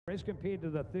as compared to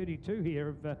the 32 here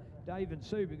of Dave and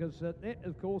Sue, because that,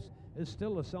 of course, is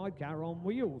still a sidecar on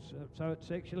wheels. So it's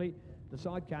actually the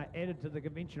sidecar added to the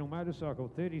conventional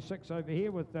motorcycle. 36 over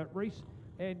here with Reese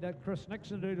and Chris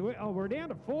Nixon to do it. Oh, we're down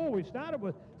to 4. We started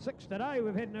with 6 today.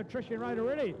 We've had an attrition rate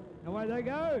already. Away they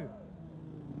go.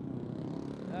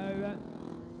 So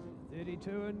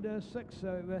 32 and 6.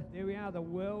 So there we are, the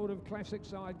world of classic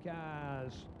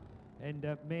sidecars. And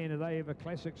man, are they ever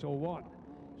classics or what?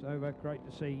 So great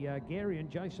to see Gary and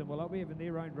Jason. Well, they'll be having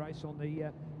their own race on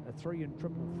the 3 and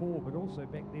 444, but also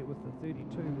back there with the 32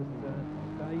 with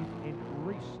Dave and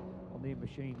Reese on their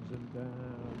machines. And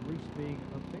Reese being,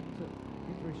 in fact,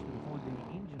 interested to find the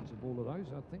engines of all of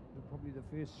those. I think that probably the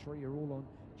first 3 are all on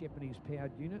Japanese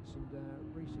powered units. And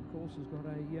Reese, of course, has got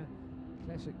a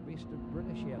classic best of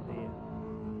British out there.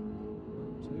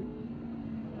 1, 2.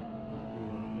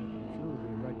 I'm sure it'll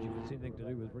be a rage if it's anything to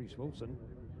do with Reese Wilson.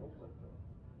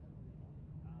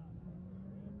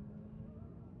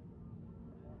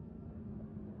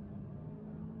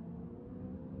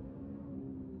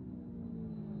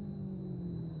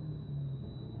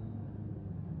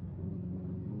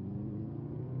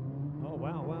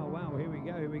 Wow,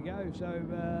 here we go. So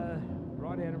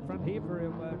right out in front here for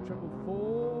our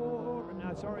 444.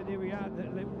 No, sorry, there we are,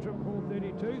 11 444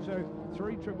 32. So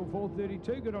 3 444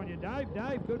 32. Good on you, Dave.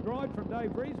 Dave, good ride from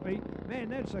Dave Reesby. Man,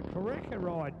 that's a cracker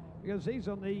ride, because he's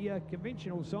on the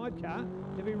conventional sidecar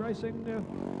to be racing the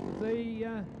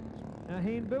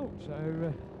hand built.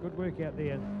 So good work out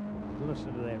there.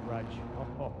 Listen to that rudge.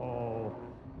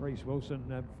 Reese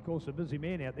Wilson, of course, a busy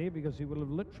man out there, because he will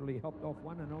have literally hopped off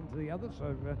one and onto the other.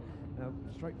 So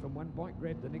straight from one bike,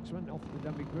 grabbed the next one off the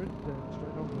dummy grid,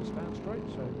 straight onto the start straight.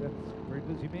 So very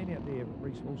busy man out there,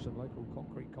 Reese Wilson, local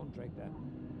concrete contractor.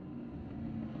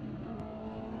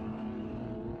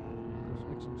 Chris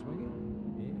Nixon swinging,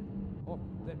 yeah. Oh,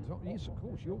 yes, of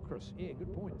course, you're Chris. Yeah,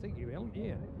 good point. Thank you, Alan.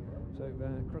 Yeah. So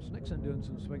Chris Nixon doing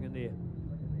some swinging there.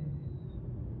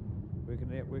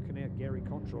 Working out Gary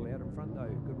Cottrell out in front though.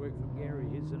 Good work from Gary.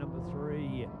 Here's the number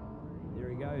 3. There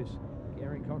he goes.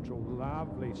 Gary Cottrell,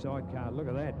 lovely sidecar. Look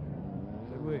at that.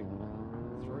 Good work.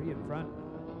 3 in front.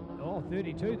 Oh,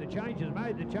 32. The change is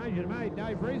made.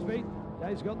 Dave Reesby.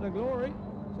 Dave's got the glory.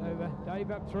 So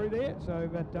Dave up through there. So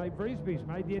Dave Reesby's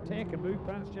made the attack and moved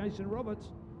past Jason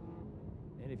Roberts.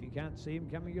 And if you can't see him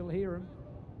coming, you'll hear him.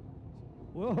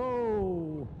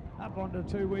 Whoa! Up onto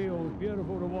 2 wheels.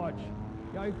 Beautiful to watch.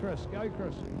 Go Chris,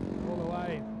 all the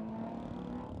way.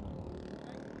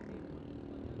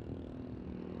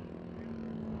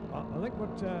 I think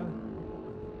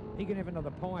he can have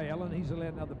another pie, Alan. He's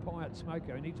allowed another pie at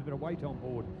Smoko. He needs a bit of weight on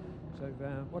board. So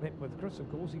what happened with Chris, of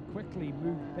course, he quickly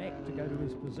moved back to go to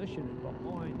his position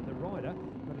behind the rider,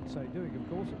 but in so doing, of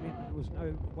course, it meant there was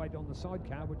no weight on the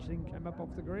sidecar, which then came up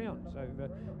off the ground. So it's a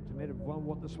matter of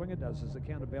what the swinger does as the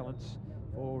counterbalance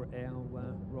for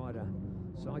our rider.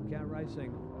 Sidecar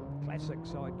racing, classic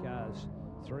sidecars.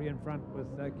 3 in front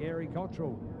with Gary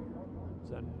Cottrell.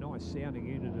 It's a nice sounding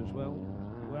unit as well.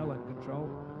 Well in control.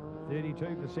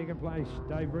 32 for second place.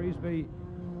 Dave Reesby,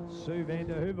 Sue van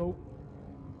der Heuvel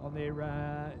on their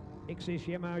XS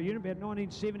Yamaha unit, about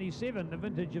 1977, the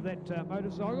vintage of that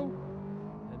motorcycle.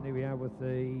 And there we are with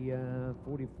the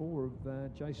 44 of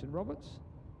Jason Roberts.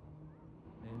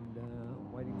 And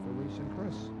waiting for Reese and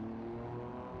Chris.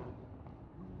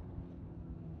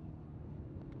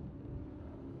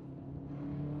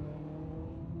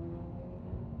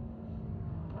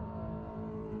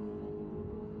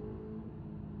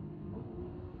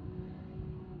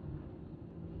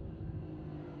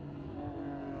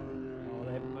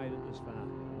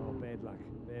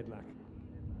 Bad luck.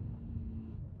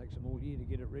 Takes them all year to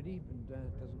get it ready, and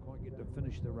doesn't quite get to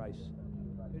finish the race.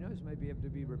 Who knows, maybe have to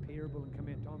be repairable and come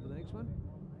out time for the next one.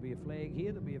 There'll be a flag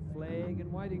here, there'll be a flag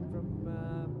and waiting from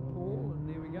Paul, and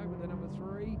there we go with the number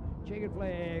 3. Checkered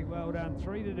flag, well done,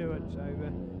 3 to do it. So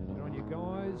good on you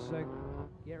guys.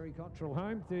 Gary Cottrell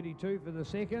home, 32 for the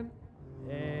second.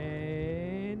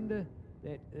 And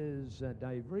that is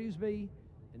Dave Reesby.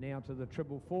 And now to the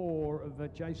 444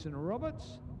 of Jason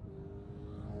Roberts.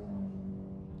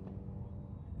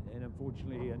 And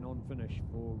unfortunately a non-finish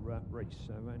for Reese,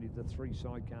 so only the 3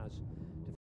 sidecars